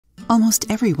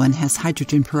Almost everyone has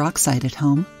hydrogen peroxide at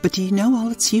home, but do you know all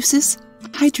its uses?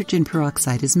 Hydrogen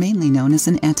peroxide is mainly known as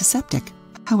an antiseptic.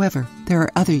 However, there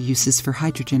are other uses for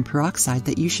hydrogen peroxide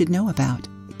that you should know about.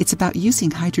 It's about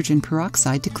using hydrogen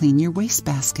peroxide to clean your waste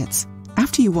baskets.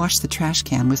 After you wash the trash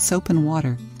can with soap and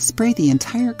water, spray the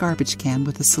entire garbage can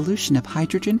with a solution of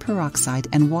hydrogen peroxide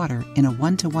and water in a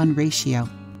 1-to-1 ratio,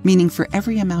 meaning for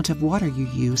every amount of water you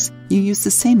use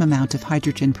the same amount of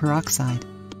hydrogen peroxide.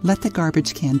 Let the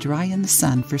garbage can dry in the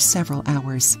sun for several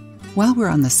hours. While we're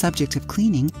on the subject of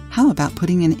cleaning, how about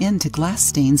putting an end to glass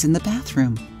stains in the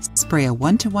bathroom? Spray a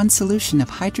 1-to-1 solution of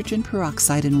hydrogen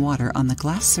peroxide and water on the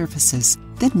glass surfaces,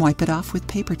 then wipe it off with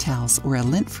paper towels or a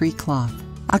lint-free cloth.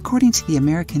 According to the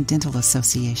American Dental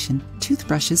Association,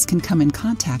 toothbrushes can come in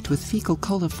contact with fecal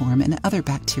coliform and other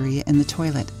bacteria in the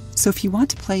toilet. So if you want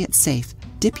to play it safe,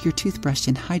 dip your toothbrush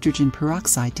in hydrogen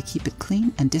peroxide to keep it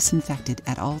clean and disinfected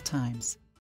at all times.